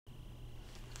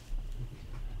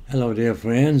Hello, dear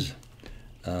friends.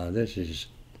 This is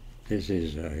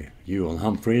you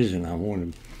Humphreys, and I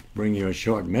want to bring you a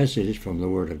short message from the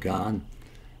Word of God,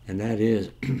 and that is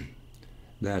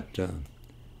that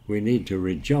we need to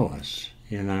rejoice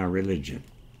in our religion.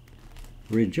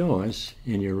 Rejoice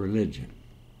in your religion.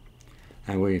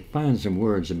 And we find some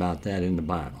words about that in the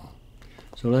Bible.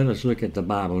 So let us look at the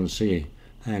Bible and see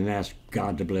and ask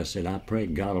God to bless it. I pray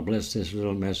God will bless this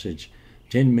little message,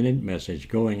 10-minute message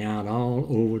going out all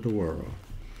over the world.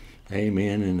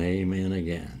 Amen and amen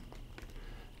again.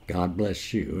 God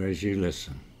bless you as you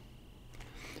listen.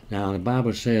 Now the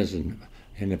Bible says in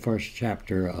the first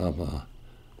chapter of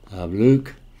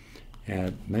Luke,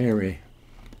 Mary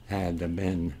had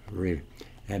been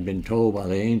told by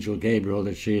the angel Gabriel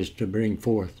that she is to bring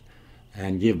forth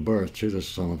and give birth to the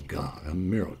Son of God, a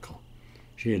miracle.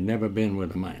 She had never been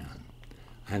with a man.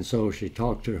 And so she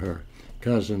talked to her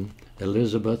cousin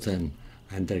Elizabeth, and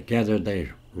together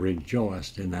they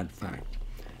rejoiced in that fact.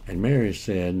 And Mary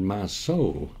said, "My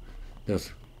soul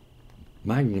doth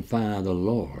magnify the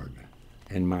Lord,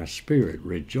 and my spirit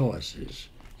rejoices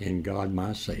in God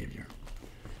my Savior."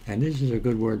 And this is a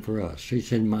good word for us. She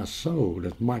said, "My soul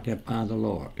doth magnify the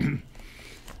Lord."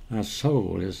 Our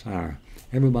soul is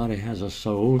everybody has a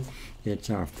soul. It's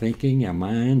our thinking, our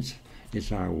minds.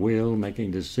 It's our will,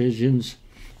 making decisions.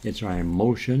 It's our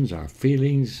emotions, our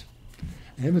feelings.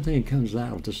 Everything comes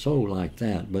out of the soul like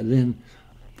that. But then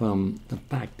from the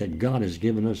fact that God has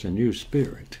given us a new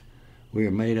spirit, we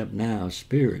are made up now of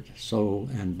spirit, soul,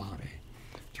 and body.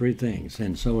 Three things.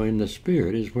 And so in the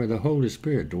spirit is where the Holy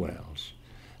Spirit dwells.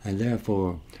 And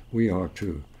therefore we are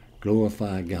to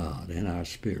glorify God in our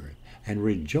spirit and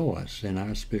rejoice in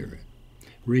our spirit.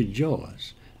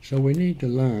 Rejoice. So we need to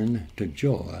learn to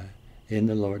joy in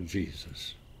the Lord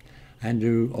Jesus, and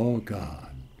to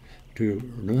God, to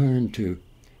learn to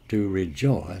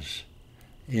rejoice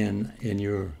in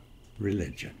your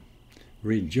religion.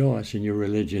 Rejoice in your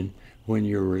religion when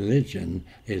your religion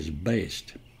is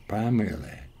based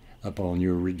primarily upon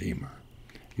your Redeemer.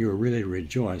 You're really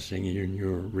rejoicing in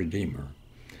your Redeemer.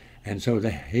 And so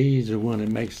He's the one that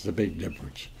makes the big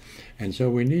difference. And so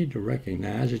we need to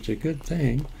recognize it's a good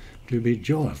thing to be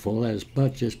joyful as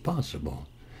much as possible.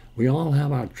 We all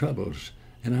have our troubles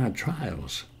and our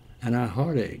trials and our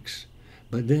heartaches,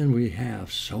 but then we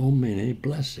have so many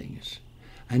blessings.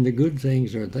 And the good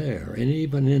things are there, and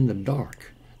even in the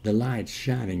dark, the light's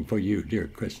shining for you, dear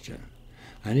Christian.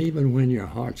 And even when your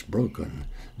heart's broken,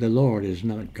 the Lord is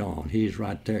not gone. He's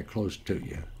right there close to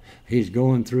you. He's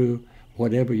going through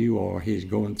whatever you are, He's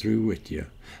going through with you.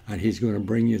 And He's going to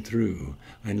bring you through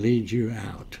and lead you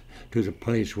out to the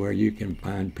place where you can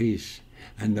find peace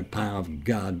and the power of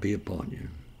God be upon you.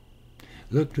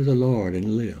 Look to the Lord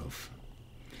and live.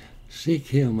 Seek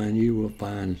Him and you will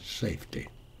find safety.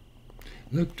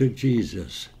 Look to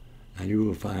Jesus and you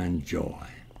will find joy.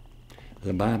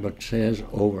 The Bible says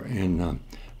over in 1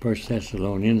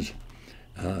 Thessalonians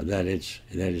that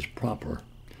it's proper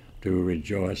to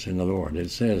rejoice in the Lord.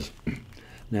 It says,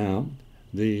 now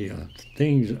the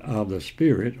things of the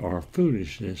Spirit are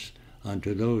foolishness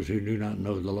unto those who do not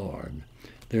know the Lord.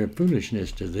 They're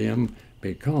foolishness to them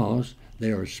because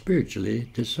they are spiritually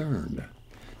discerned.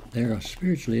 They are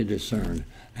spiritually discerned.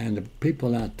 And the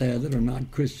people out there that are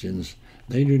not Christians,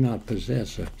 they do not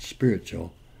possess a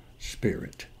spiritual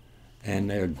spirit. And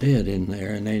they're dead in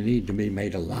there, and they need to be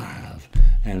made alive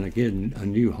and get a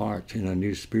new heart and a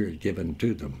new spirit given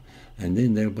to them. And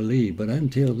then they'll believe. But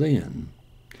until then,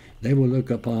 they will look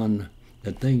upon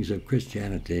the things of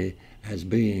Christianity as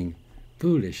being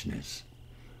foolishness.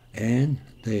 And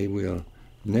they will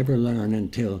never learn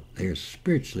until they're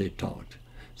spiritually taught.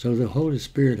 So the Holy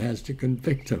Spirit has to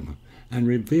convict them and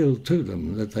reveal to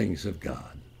them the things of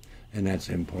God. And that's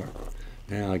important.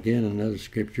 Now again, another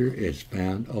scripture is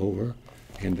found over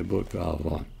in the book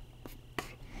of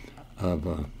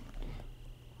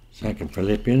 2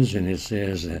 Philippians, and it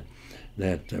says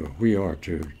that we are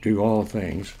to do all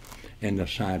things in the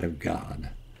sight of God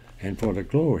and for the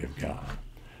glory of God.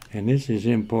 And this is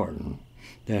important,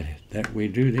 that we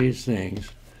do these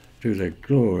things to the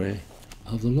glory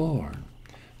of the Lord.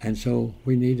 And so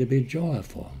we need to be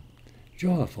joyful.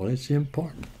 Joyful, it's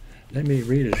important. Let me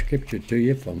read a scripture to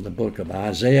you from the book of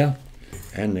Isaiah,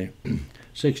 and the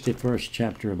 61st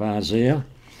chapter of Isaiah.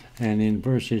 And in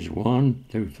verses 1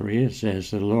 through 3, it says,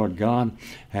 "The Lord God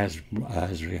has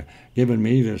given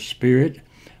me the Spirit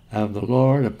of the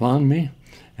Lord upon me,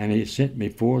 and He sent me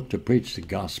forth to preach the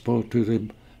gospel to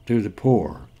the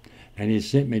poor. And He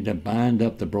sent me to bind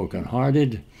up the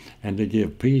brokenhearted, and to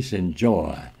give peace and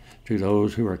joy to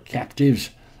those who are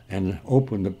captives, and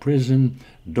open the prison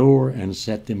door and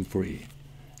set them free."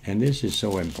 And this is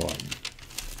so important.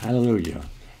 Hallelujah.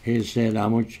 He said,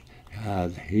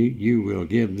 you will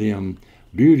give them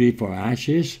beauty for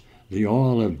ashes, the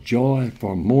oil of joy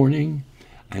for mourning,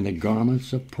 and the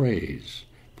garments of praise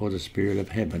for the spirit of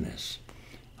heaviness.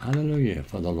 Hallelujah,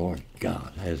 for the Lord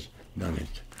God has done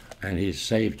it. And He's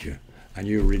saved you. And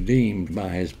you're redeemed by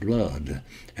His blood.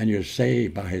 And you're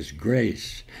saved by His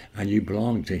grace. And you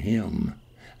belong to Him.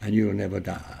 And you'll never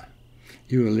die.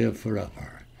 You will live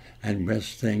forever. And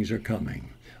best things are coming.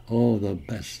 Oh, the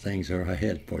best things are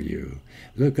ahead for you.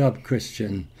 Look up,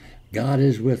 Christian. God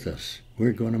is with us.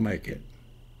 We're going to make it.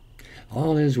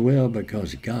 All is well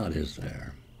because God is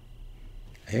there.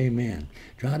 Amen.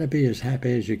 Try to be as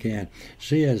happy as you can.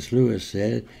 C.S. Lewis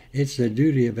said, it's the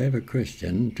duty of every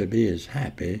Christian to be as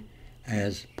happy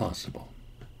as possible.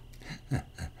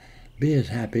 Be as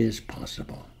happy as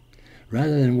possible.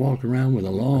 Rather than walk around with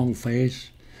a long face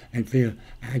and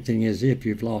acting as if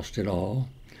you've lost it all,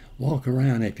 walk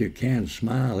around, if you can,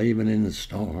 smile even in the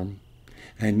storm,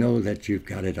 and know that you've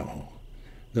got it all.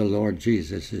 The Lord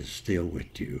Jesus is still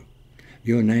with you.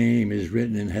 Your name is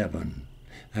written in heaven,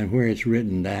 and where it's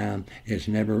written down, it's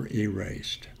never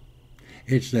erased.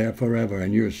 It's there forever,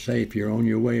 and you're safe. You're on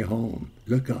your way home.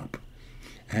 Look up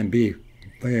and be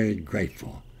very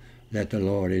grateful that the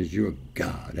Lord is your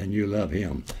God, and you love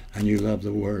Him, and you love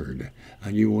the Word,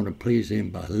 and you want to please Him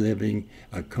by living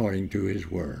according to His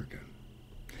Word.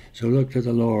 So look to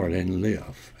the Lord and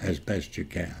live as best you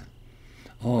can,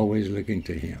 always looking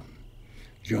to Him.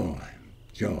 Joy,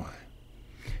 joy.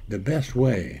 The best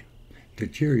way to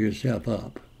cheer yourself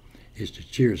up is to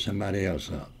cheer somebody else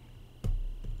up.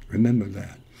 Remember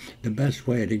that. The best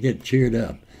way to get cheered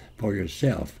up for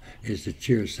yourself is to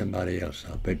cheer somebody else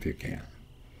up if you can.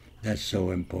 That's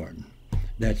so important.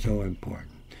 That's so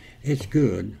important. It's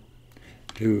good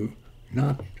to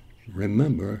not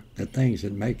remember the things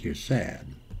that make you sad,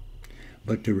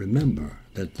 but to remember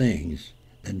the things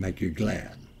that make you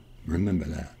glad. Remember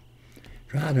that.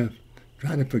 Try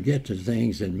to forget the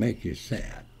things that make you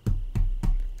sad,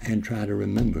 and try to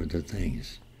remember the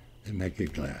things that make you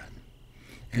glad,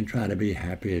 and try to be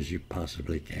happy as you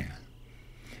possibly can.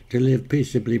 To live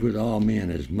peaceably with all men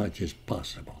as much as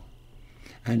possible,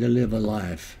 and to live a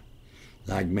life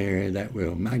like Mary that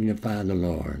will magnify the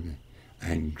Lord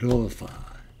and glorify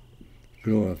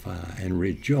and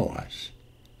rejoice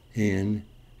in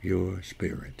your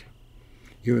spirit.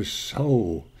 Your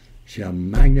soul shall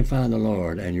magnify the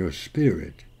Lord, and your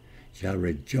spirit shall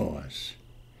rejoice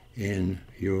in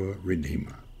your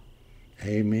Redeemer.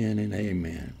 Amen and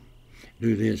amen.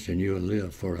 Do this and you'll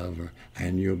live forever,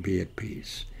 and you'll be at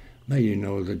peace. May you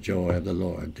know the joy of the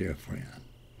Lord, dear friend.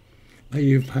 May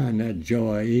you find that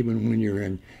joy even when you're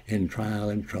in trial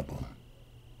and trouble.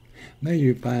 May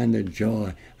you find the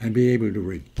joy and be able to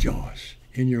rejoice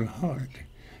in your heart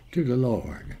to the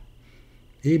Lord.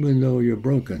 Even though you're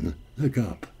broken, look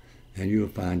up and you'll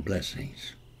find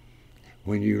blessings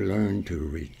when you learn to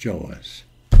rejoice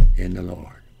in the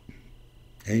Lord.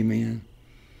 Amen.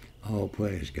 Oh,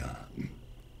 praise God.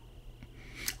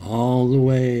 All the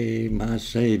way my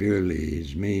Savior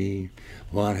leads me,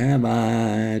 what have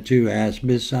I to ask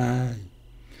beside?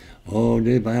 Oh,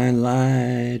 divine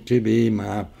light to be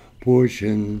my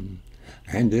portion,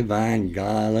 and divine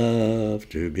God love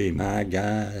to be my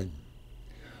guide.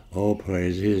 Oh,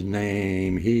 praise His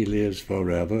name, He lives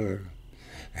forever,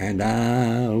 and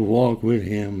I'll walk with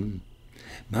Him.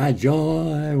 My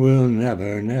joy will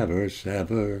never, never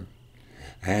sever,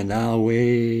 and I'll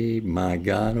wait my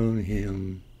God on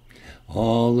Him.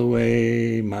 All the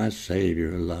way my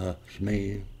Savior loves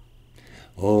me.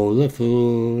 Oh, the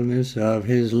fullness of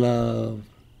His love.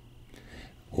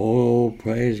 Oh,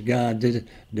 praise God, the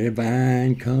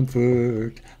divine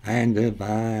comfort and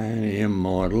divine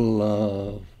immortal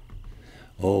love.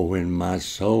 Oh, when my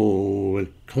soul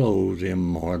with clothes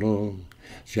immortal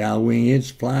shall wing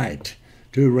its flight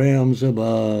to realms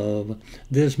above,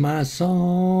 this my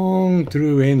song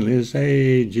through endless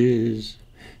ages.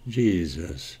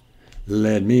 Jesus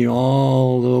led me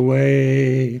all the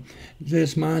way.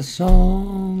 This my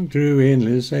song through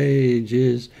endless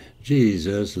ages.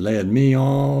 Jesus led me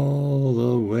all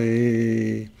the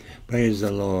way. Praise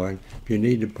the Lord. If you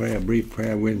need to pray a brief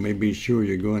prayer with me, be sure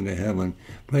you're going to heaven.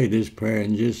 Pray this prayer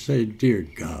and just say, Dear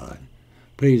God,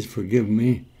 please forgive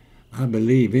me. I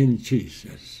believe in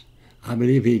Jesus. I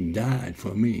believe He died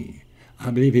for me.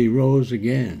 I believe He rose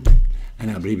again.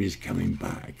 And I believe He's coming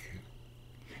back.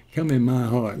 Come in my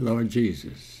heart, Lord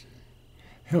Jesus.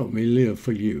 Help me live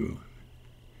for You.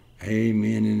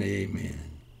 Amen and amen.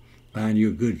 Find you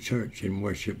a good church and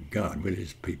worship God with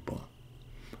His people.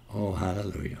 Oh,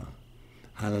 hallelujah.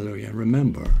 Hallelujah.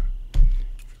 Remember,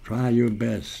 Try your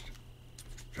best.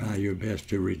 Try your best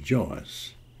to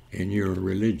rejoice in your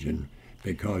religion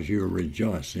because you're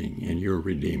rejoicing in your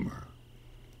Redeemer.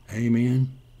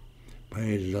 Amen.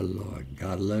 Praise the Lord.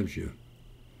 God loves you.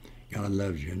 God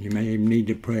loves you. And you may even need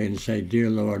to pray and say, Dear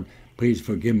Lord, please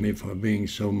forgive me for being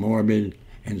so morbid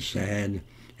and sad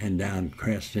and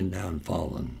downcast and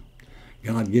downfallen.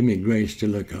 God, give me grace to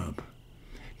look up,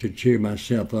 to cheer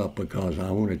myself up because I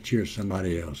want to cheer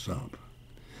somebody else up,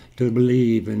 to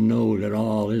believe and know that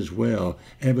all is well,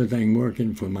 everything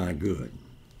working for my good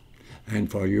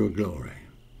and for your glory.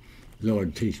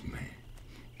 Lord, teach me.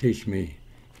 Teach me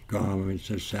garments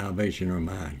of salvation are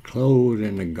mine, clothed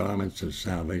in the garments of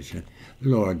salvation.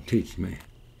 Lord, teach me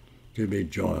to be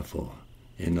joyful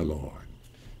in the Lord.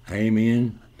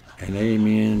 Amen and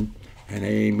amen and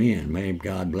amen. May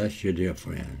God bless you, dear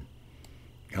friend.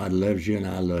 God loves you and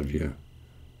I love you.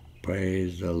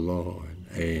 Praise the Lord.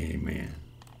 Amen.